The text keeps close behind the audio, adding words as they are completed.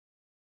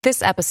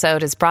This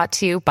episode is brought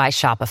to you by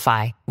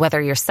Shopify.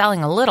 Whether you're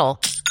selling a little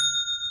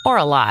or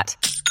a lot,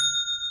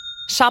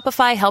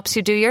 Shopify helps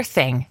you do your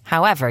thing,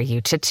 however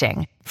you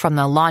cha-ching. From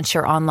the launch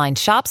your online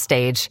shop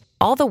stage,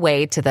 all the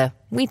way to the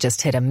we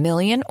just hit 1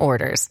 million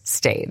orders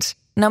stage.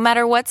 No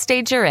matter what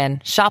stage you're in,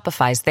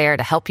 Shopify's there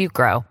to help you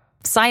grow.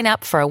 Sign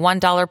up for a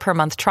 $1 per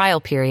month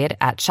trial period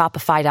at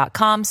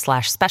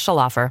shopify.com/special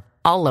offer,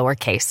 all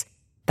lowercase.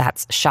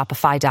 That's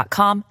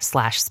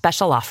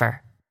shopify.com/special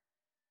offer.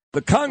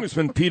 The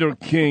Congressman Peter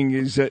King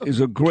is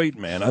a great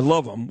man. I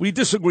love him. We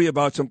disagree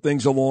about some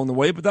things along the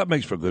way, but that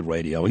makes for good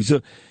radio.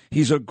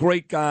 He's a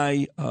great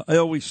guy. I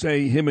always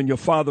say him and your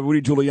father,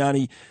 Rudy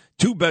Giuliani,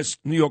 two best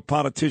New York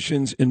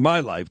politicians in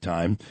my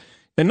lifetime.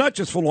 And not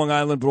just for Long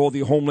Island, but all the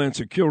Homeland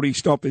Security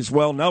stuff as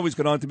well. Now he's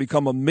gone on to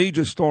become a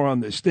major star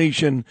on this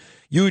station.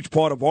 Huge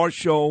part of our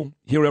show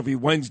here every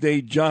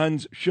Wednesday,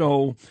 John's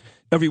show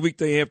every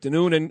weekday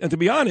afternoon. And to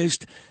be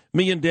honest,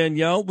 me and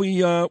Danielle,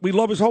 we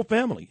love his whole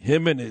family.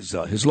 Him and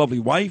his lovely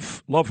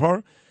wife, love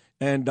her.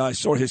 And I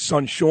saw his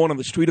son Sean on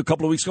the street a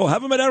couple of weeks ago.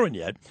 Haven't met Erin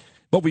yet.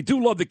 But we do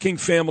love the King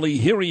family.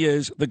 Here he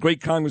is, the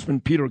great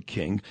Congressman Peter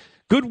King.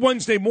 Good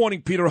Wednesday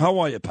morning, Peter. How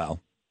are you,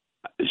 pal?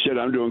 Sid,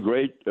 I'm doing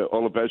great.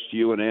 All the best to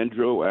you and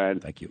Andrew.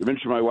 And thank you. You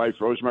mentioned my wife,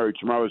 Rosemary.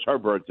 Tomorrow is her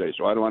birthday,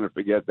 so I don't want to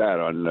forget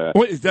that on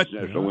Wait, is that,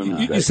 National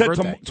Women's Day. You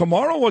said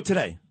tomorrow or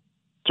today?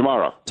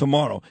 Tomorrow.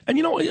 Tomorrow. And,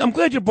 I'm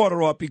glad you brought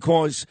her up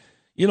because,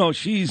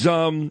 she's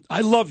I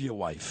love your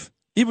wife.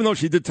 Even though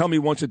she did tell me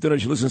once at dinner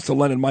she listens to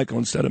Len and Michael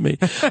instead of me.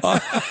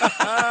 But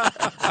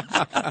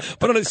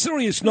on a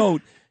serious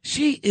note,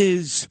 she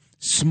is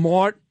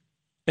smart.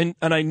 And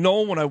I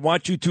know when I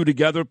watch you two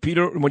together,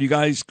 Peter, and when you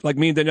guys, like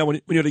me and Danielle,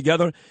 when you're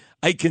together,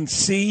 I can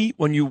see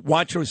when you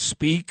watch her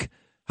speak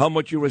how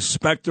much you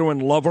respect her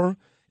and love her.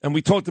 And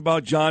we talked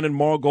about John and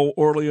Margot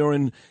earlier,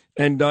 and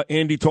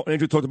Andrew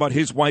talked about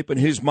his wife and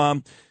his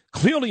mom.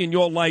 Clearly in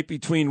your life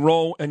between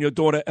Ro and your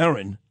daughter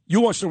Erin,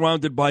 you are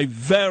surrounded by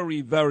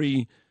very,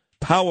 very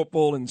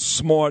powerful and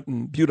smart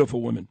and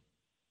beautiful women.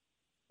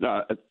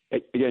 No,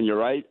 again, you're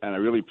right, and I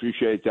really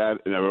appreciate that.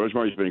 And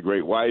Rosemary's been a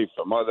great wife,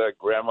 a mother,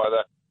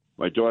 grandmother.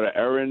 My daughter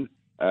Erin,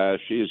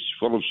 she is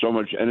full of so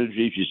much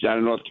energy. She's down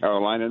in North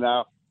Carolina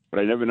now, but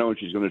I never know when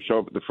she's going to show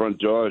up at the front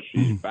door.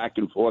 She's back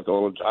and forth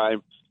all the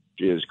time.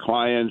 She has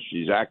clients.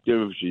 She's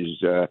active.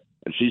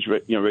 And she's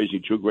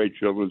raising two great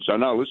children. So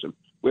no, listen,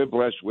 we're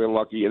blessed. We're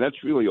lucky, and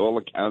that's really all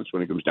that counts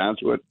when it comes down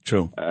to it.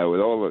 True. With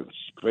all the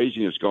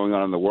craziness going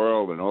on in the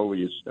world and all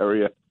the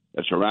hysteria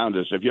that's around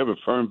us, if you have a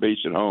firm base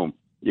at home,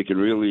 you can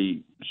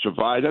really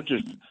survive. Not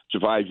just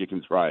survive, you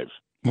can thrive.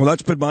 Well,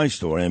 that's been my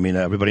story. I mean,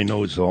 everybody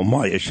knows all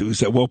my issues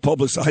that were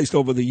publicized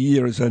over the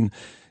years, and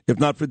if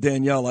not for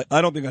Danielle,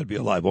 I don't think I'd be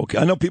alive. Okay,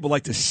 I know people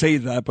like to say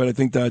that, but I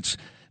think that's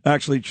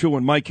actually true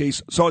in my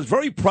case. So I was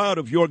very proud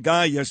of your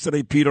guy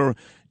yesterday, Peter,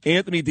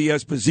 Anthony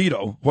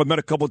D'Esposito, who I met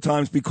a couple of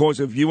times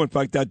because of you. In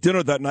fact, that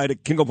dinner that night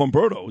at King of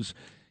Umberto's,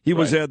 he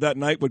was there that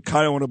night with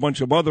Kyle and a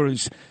bunch of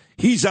others.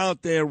 He's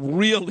out there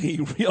really,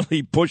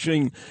 really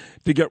pushing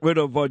to get rid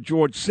of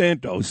George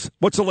Santos.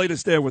 What's the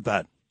latest there with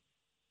that?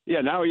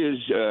 Yeah, now he has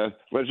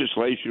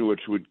legislation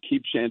which would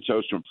keep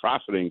Santos from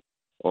profiting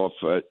off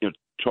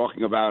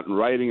talking about and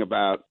writing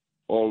about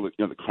all the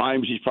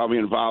crimes he's probably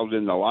involved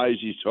in, the lies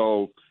he's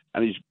told.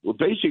 And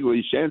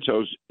basically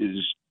Santos is,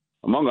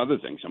 among other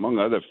things, among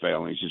other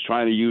failings, is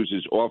trying to use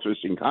his office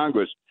in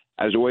Congress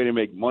as a way to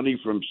make money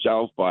for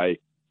himself by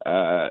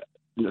the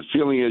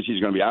feeling is he's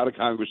going to be out of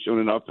Congress soon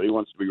enough that he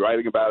wants to be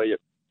writing about it,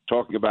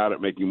 talking about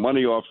it, making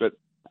money off it.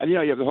 And, you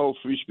have the whole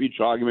free speech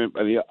argument.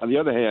 On the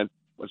other hand,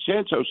 what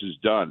Santos has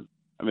done,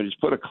 I mean, he's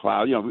put a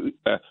cloud.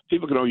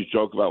 People can always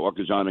joke about what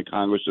goes on in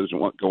Congress,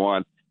 doesn't go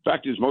on. The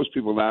fact is, most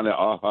people down there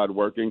are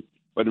hardworking.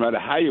 But no matter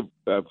how you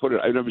put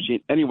it, I've never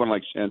seen anyone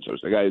like Santos.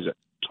 The guy is a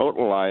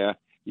total liar.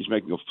 He's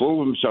making a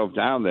fool of himself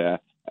down there,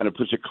 and it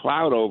puts a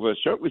cloud over,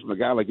 certainly from a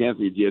guy like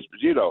Anthony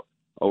D'Esposito,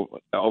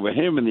 over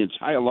him and the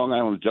entire Long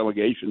Island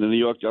delegation, the New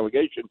York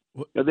delegation.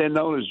 They're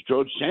known as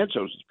George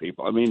Santos'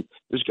 people. I mean,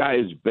 this guy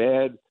is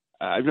bad.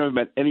 I've never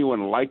met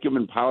anyone like him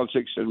in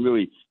politics, and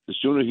really, the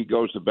sooner he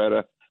goes, the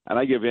better. And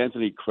I give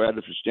Anthony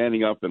credit for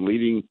standing up and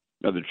leading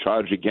the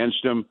charge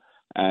against him.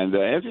 And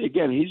Anthony,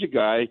 again, he's a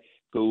guy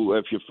who,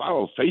 if you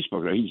follow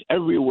Facebook, he's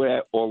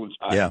everywhere all the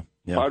time.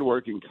 Yeah.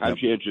 Hardworking,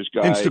 conscientious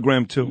guy.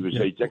 Instagram, too. He was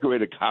a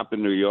decorated cop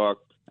in New York.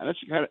 And that's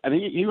the kind of, and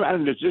he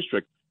ran in his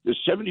district. There's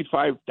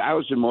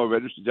 75,000 more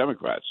registered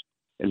Democrats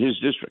in his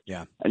district.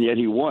 Yeah. And yet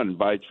he won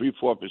by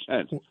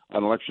 3-4%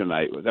 on election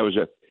night. That was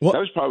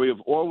probably, of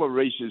all the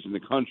races in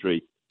the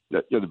country,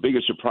 the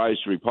biggest surprise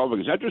to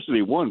Republicans. Not just that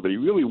he won, but he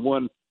really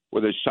won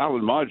with a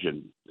solid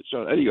margin.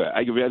 So anyway,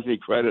 I give Anthony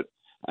credit.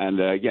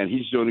 And again,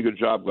 he's doing a good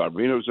job.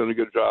 Garbarino's doing a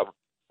good job.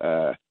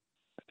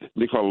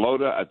 Nicole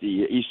Loda at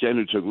the East End,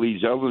 who took Lee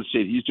Zeldin's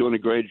seat, he's doing a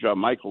great job.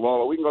 Michael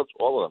Lawler, we can go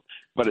through all of them.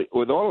 But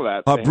with all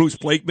of that... Bruce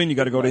Blakeman, you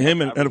got to go to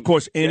him. And of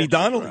course, Annie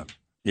Donnelly.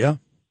 Yeah.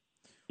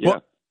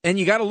 Well, and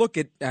you got to look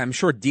at, I'm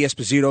sure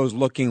D'Esposito's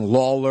looking,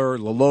 Lawler,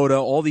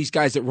 LaLoda, all these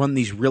guys that run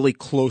these really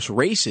close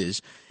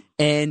races.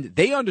 And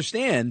they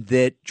understand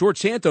that George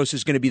Santos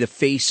is going to be the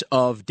face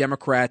of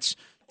Democrats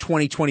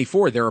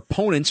 2024. Their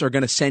opponents are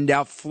going to send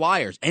out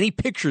flyers. Any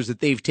pictures that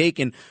they've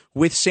taken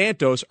with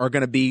Santos are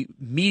going to be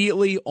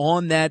immediately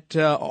on that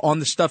on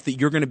the stuff that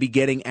you're going to be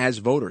getting as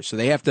voters. So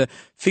they have to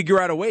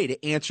figure out a way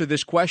to answer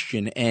this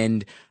question.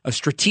 And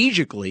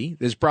strategically,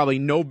 there's probably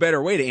no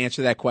better way to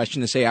answer that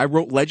question than say, I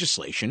wrote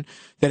legislation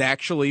that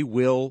actually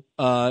will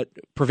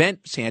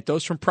prevent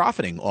Santos from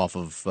profiting off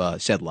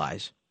of said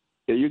lies.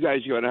 Yeah, you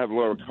guys are going to have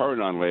Laura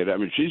Curran on later. I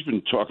mean, she's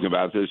been talking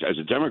about this as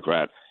a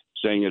Democrat,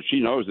 saying that she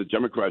knows that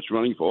Democrats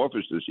running for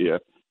office this year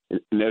in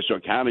Nassau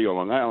County or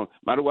Long Island,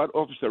 no matter what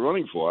office they're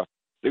running for,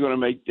 they're going to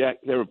make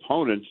their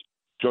opponent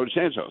Joe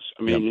DeSantis.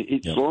 I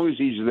mean, as long as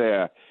he's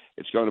there,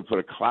 it's going to put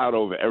a cloud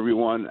over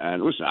everyone.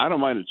 And listen, I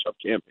don't mind a tough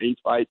campaign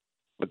fight,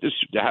 but this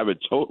to have a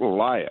total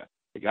liar,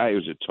 a guy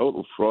who's a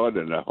total fraud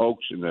and a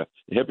hoax and a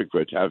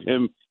hypocrite, to have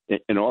him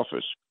in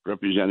office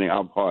representing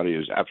our party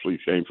is absolutely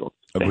shameful.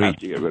 Agreed. They have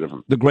to get rid of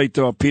him. The great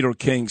Peter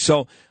King.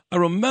 So I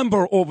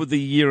remember over the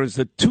years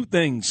that two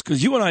things,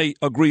 because you and I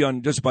agree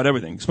on just about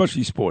everything,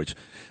 especially sports,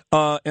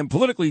 and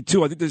politically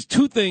too. I think there's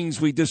two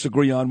things we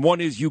disagree on. One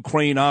is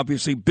Ukraine,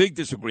 obviously, big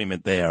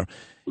disagreement there.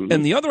 Mm-hmm.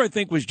 And the other, I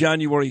think, was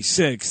January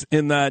 6th,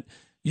 in that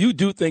you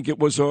do think it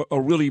was a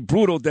really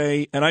brutal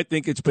day, and I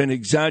think it's been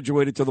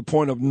exaggerated to the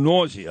point of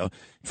nausea. In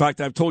fact,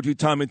 I've told you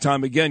time and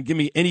time again, give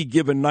me any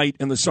given night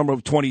in the summer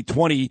of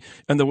 2020,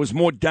 and there was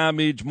more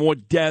damage, more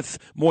death,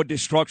 more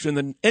destruction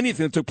than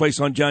anything that took place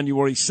on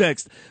January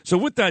 6th. So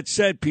with that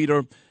said,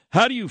 Peter,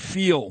 how do you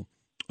feel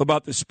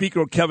about the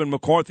Speaker, Kevin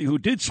McCarthy, who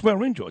did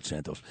swear in George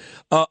Santos,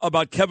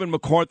 about Kevin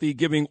McCarthy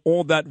giving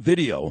all that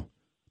video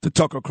to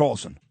Tucker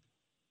Carlson?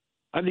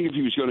 I think if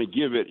he was going to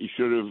give it, he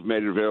should have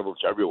made it available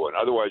to everyone.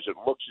 Otherwise, it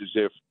looks as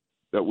if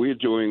that we're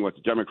doing what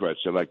the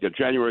Democrats said, like the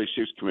January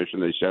 6th commission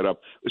they set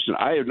up. Listen,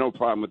 I have no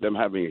problem with them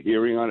having a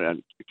hearing on it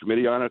and a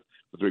committee on it,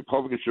 but the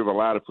Republicans should have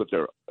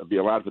be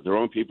allowed to put their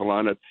own people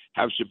on it,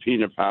 have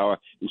subpoena power.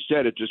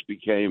 Instead, it just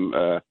became,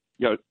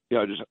 just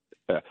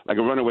like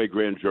a runaway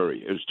grand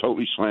jury. It was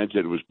totally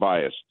slanted. It was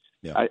biased.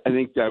 Yeah. I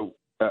think that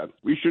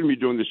we shouldn't be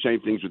doing the same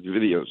things with the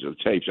videos or the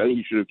tapes. I think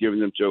you should have given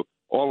them to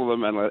all of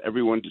them and let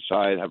everyone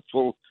decide, have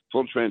full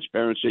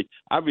transparency.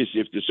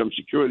 Obviously, if there's some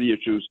security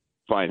issues,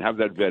 fine, have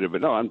that vetted.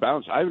 But no, on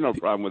balance, I have no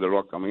problem with it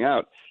all coming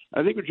out.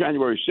 I think with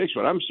January 6th,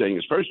 what I'm saying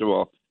is, first of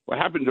all, what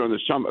happened during the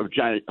summer of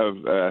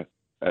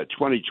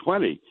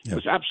 2020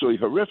 was absolutely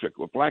horrific.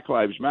 With Black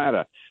Lives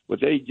Matter,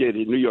 what they did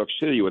in New York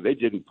City, what they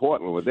did in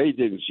Portland, what they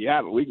did in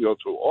Seattle, we can go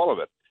through all of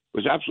it. It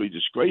was absolutely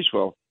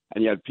disgraceful.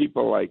 And you had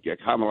people like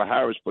Kamala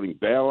Harris putting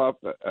bail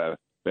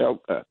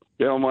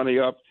money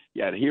up.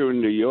 You had here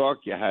in New York,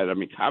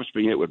 cops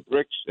being hit with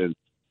bricks and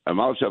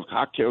Molotov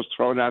cocktails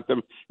thrown at them.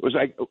 It was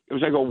like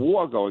a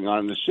war going on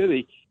in the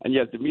city, and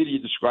yet the media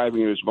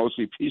describing it as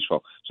mostly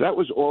peaceful. So that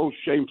was all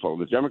shameful.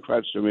 The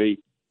Democrats, to me,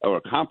 are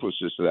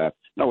accomplices to that.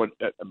 No,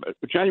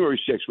 January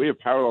 6th, we have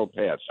parallel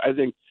paths. I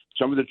think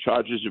some of the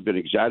charges have been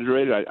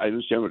exaggerated. I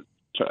understand what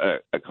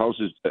Tucker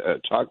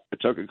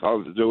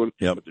Carlson is doing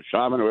with the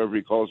shaman, or whatever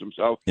he calls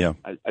himself. Yeah.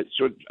 I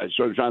saw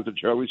Jonathan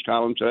Turley's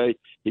column today.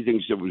 He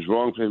thinks it was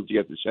wrong for him to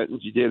get the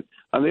sentence he did.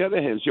 On the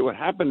other hand, see what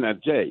happened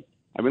that day.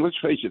 I mean, let's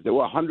face it, there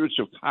were hundreds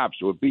of cops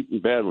who were beaten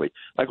badly.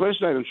 Like last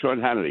night on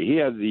Sean Hannity, he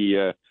had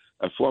the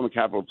former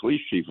Capitol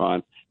Police Chief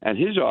on, and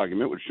his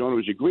argument, which Sean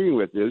was agreeing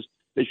with, is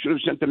they should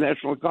have sent the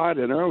National Guard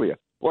in earlier.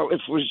 Well,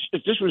 if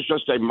this was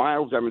just a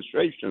mild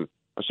demonstration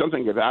or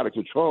something that's out of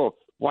control,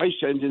 why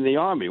send in the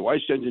Army? Why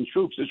send in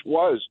troops? This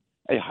was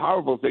a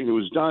horrible thing that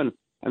was done.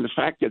 And the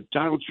fact that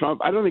Donald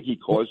Trump, I don't think he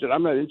caused it.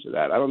 I'm not into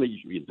that. I don't think he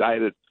should be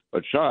indicted or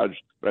charged,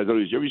 but I thought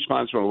he was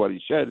irresponsible in what he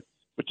said.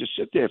 But to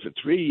sit there for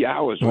 3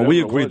 hours. Well,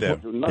 we agree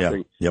there.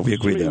 Yeah, we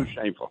agree there.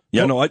 Shameful.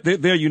 Yeah, no,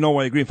 there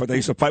I agree. In fact, I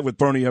used to fight with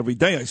Bernie every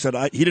day. I said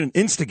he didn't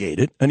instigate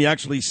it, and he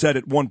actually said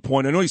at one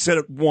point, I know he said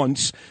it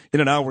once in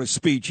an hour of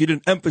speech. He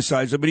didn't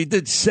emphasize it, but he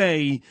did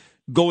say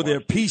go there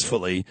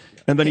peacefully,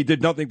 and then he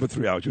did nothing for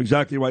 3 hours. You're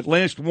exactly right.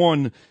 Last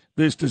one,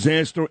 this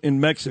disaster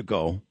in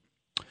Mexico.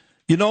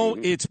 You know,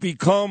 it's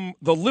become,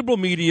 the liberal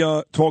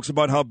media talks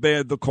about how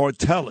bad the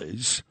cartel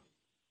is.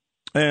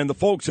 And the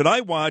folks that I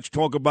watch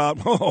talk about,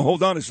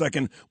 hold on a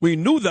second, we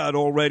knew that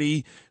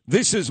already.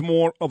 This is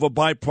more of a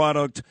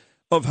byproduct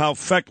of how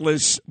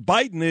feckless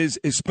Biden is,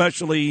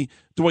 especially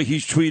the way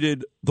he's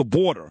treated the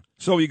border.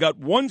 So you got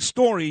one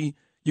story,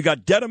 you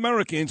got dead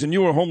Americans, and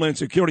you were Homeland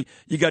Security,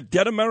 you got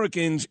dead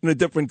Americans in a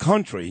different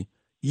country,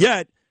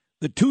 yet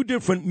the two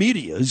different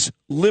medias,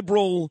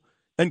 liberal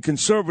and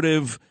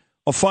conservative,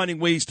 are finding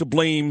ways to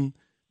blame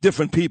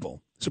different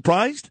people.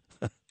 Surprised?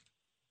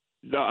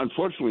 No,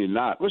 unfortunately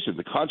not. Listen,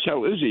 the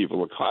cartel is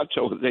evil. The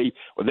cartel, what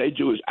they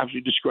do is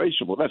absolutely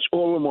disgraceful. That's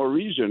all the more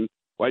reason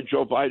why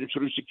Joe Biden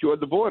should have secured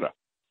the border.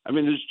 I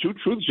mean, there's two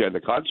truths here. The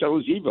cartel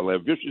is evil. They're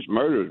vicious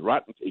murderers,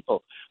 rotten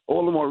people.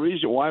 All the more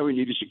reason why we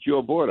need a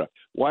secure border,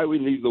 why we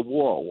need the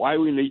wall, why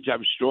we need to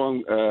have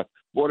strong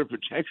border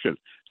protection.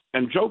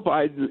 And Joe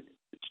Biden,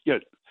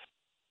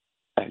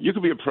 you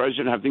could be a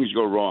president, have things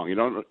go wrong. You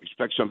don't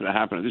expect something to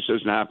happen, and this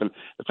doesn't happen.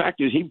 The fact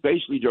is, he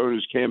basically, during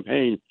his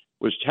campaign,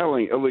 was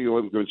telling illegal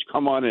immigrants,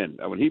 come on in.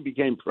 And when he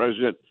became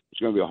president, there's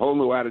going to be a whole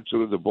new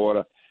attitude of the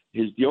border.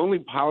 the only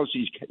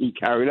policies he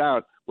carried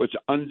out was to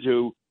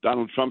undo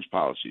Donald Trump's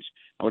policies.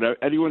 And what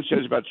anyone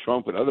says about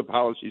Trump and other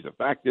policies, the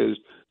fact is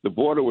the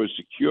border was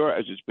secure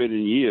as it's been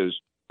in years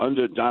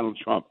under Donald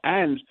Trump,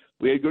 and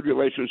we had good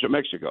relations with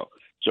Mexico.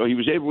 So he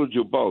was able to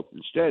do both.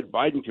 Instead,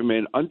 Biden came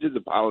in, undid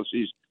the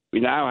policies. We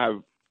now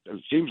have,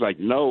 it seems like,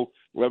 no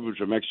leverage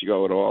with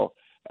Mexico at all.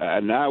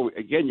 And now,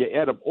 again, you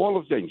add up all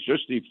of things,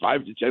 just the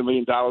 $5 to $10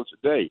 million a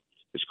day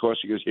it's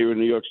costing us here in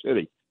New York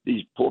City.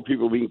 These poor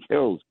people being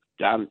killed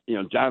down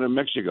in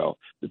Mexico.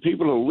 The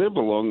people who live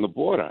along the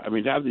border. I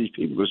mean, to have these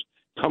people just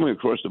coming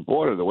across the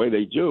border the way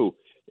they do,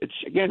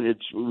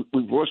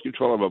 we've lost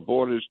control of our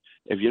borders.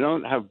 If you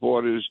don't have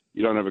borders,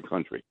 you don't have a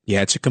country.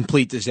 Yeah, it's a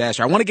complete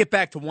disaster. I want to get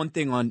back to one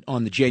thing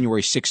on the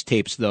January 6th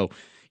tapes, though.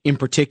 In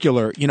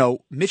particular,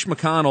 Mitch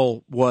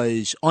McConnell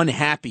was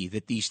unhappy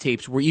that these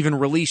tapes were even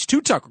released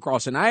to Tucker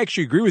Carlson. I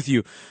actually agree with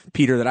you,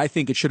 Peter, that I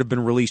think it should have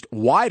been released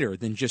wider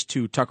than just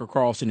to Tucker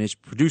Carlson and his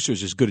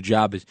producers, as good a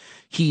job as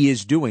he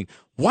is doing.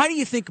 Why do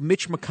you think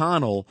Mitch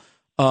McConnell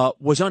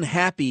was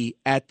unhappy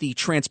at the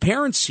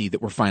transparency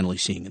that we're finally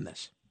seeing in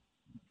this?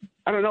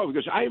 I don't know,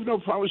 because I have no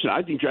problem with it.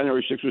 I think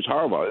January 6th was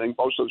horrible. I think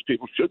most of those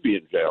people should be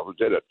in jail who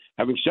did it.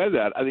 Having said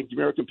that, I think the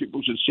American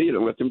people should see it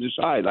and let them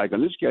decide. Like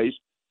in this case,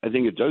 I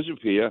think it does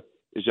appear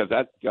is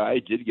that guy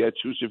did get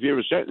too severe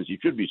a sentence. He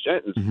should be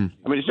sentenced. Mm-hmm.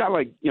 I mean, it's not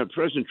like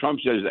President Trump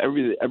says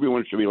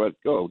everyone should be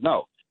let go.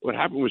 No, what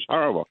happened was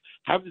horrible.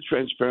 Have the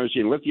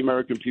transparency and let the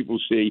American people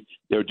see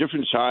there are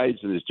different sides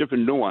and there's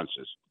different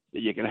nuances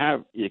that you can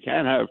have. You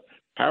can't have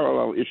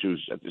parallel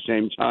issues at the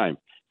same time.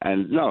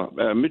 And no,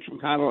 Mitch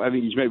McConnell, I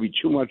think he's maybe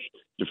too much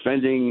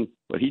defending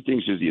what he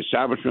thinks is the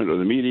establishment or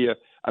the media.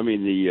 I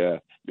mean,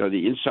 the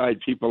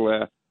inside people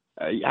there.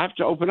 You have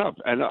to open up,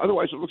 and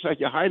otherwise it looks like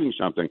you're hiding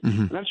something.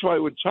 Mm-hmm. And that's why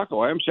with Tucker,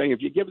 I'm saying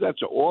if you give that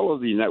to all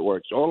of the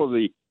networks, all of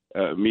the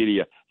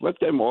media, let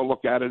them all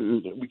look at it,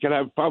 and we could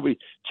have probably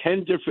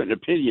 10 different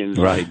opinions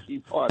on key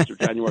parts of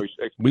January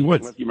 6th. We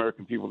would. Let the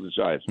American people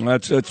decide.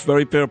 That's a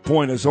very fair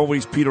point. As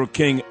always, Peter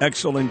King,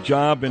 excellent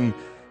job. And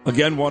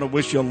again, want to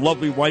wish your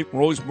lovely wife,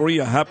 Rosemary,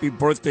 a happy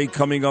birthday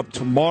coming up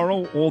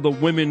tomorrow. All the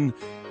women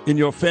in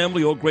your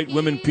family, all great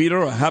women,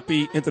 Peter, a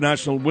happy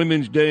International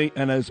Women's Day.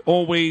 And as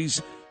always,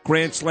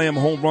 Grand Slam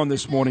home run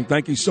this morning.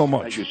 Thank you so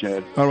much. Thank you,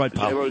 Chad. All right,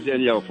 pal. Hello,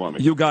 Danielle, for me.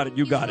 You got it.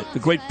 The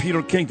great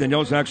Peter King.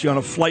 Danielle's actually on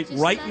a flight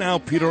right now,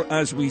 Peter,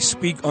 as we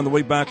speak, on the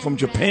way back from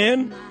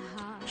Japan.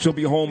 She'll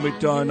be home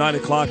at 9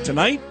 o'clock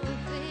tonight.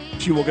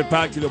 She will get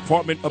back to the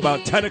apartment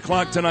about 10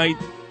 o'clock tonight.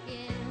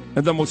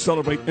 And then we'll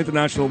celebrate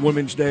International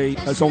Women's Day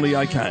as only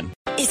I can.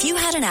 If you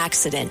had an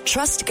accident,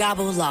 trust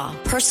Gabo Law,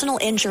 personal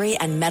injury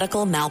and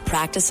medical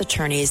malpractice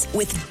attorneys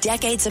with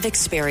decades of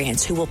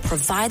experience who will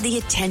provide the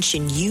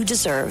attention you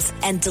deserve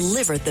and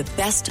deliver the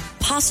best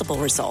possible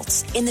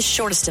results in the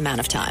shortest amount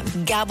of time.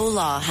 Gabo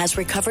Law has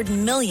recovered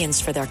millions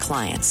for their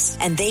clients,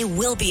 and they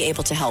will be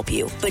able to help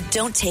you. But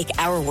don't take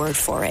our word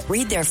for it.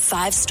 Read their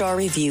 5-star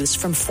reviews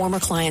from former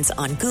clients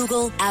on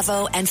Google,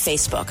 Avo, and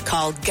Facebook.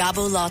 Call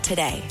Gabo Law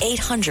today,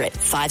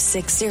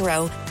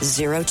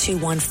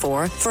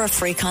 800-560-0214 for a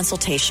free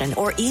consultation,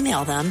 or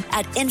email them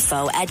at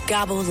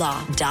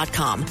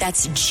info@gabolaw.com.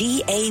 That's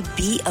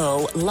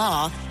GABO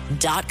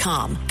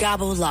law.com.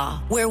 Gabo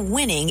Law, where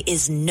winning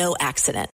is no accident.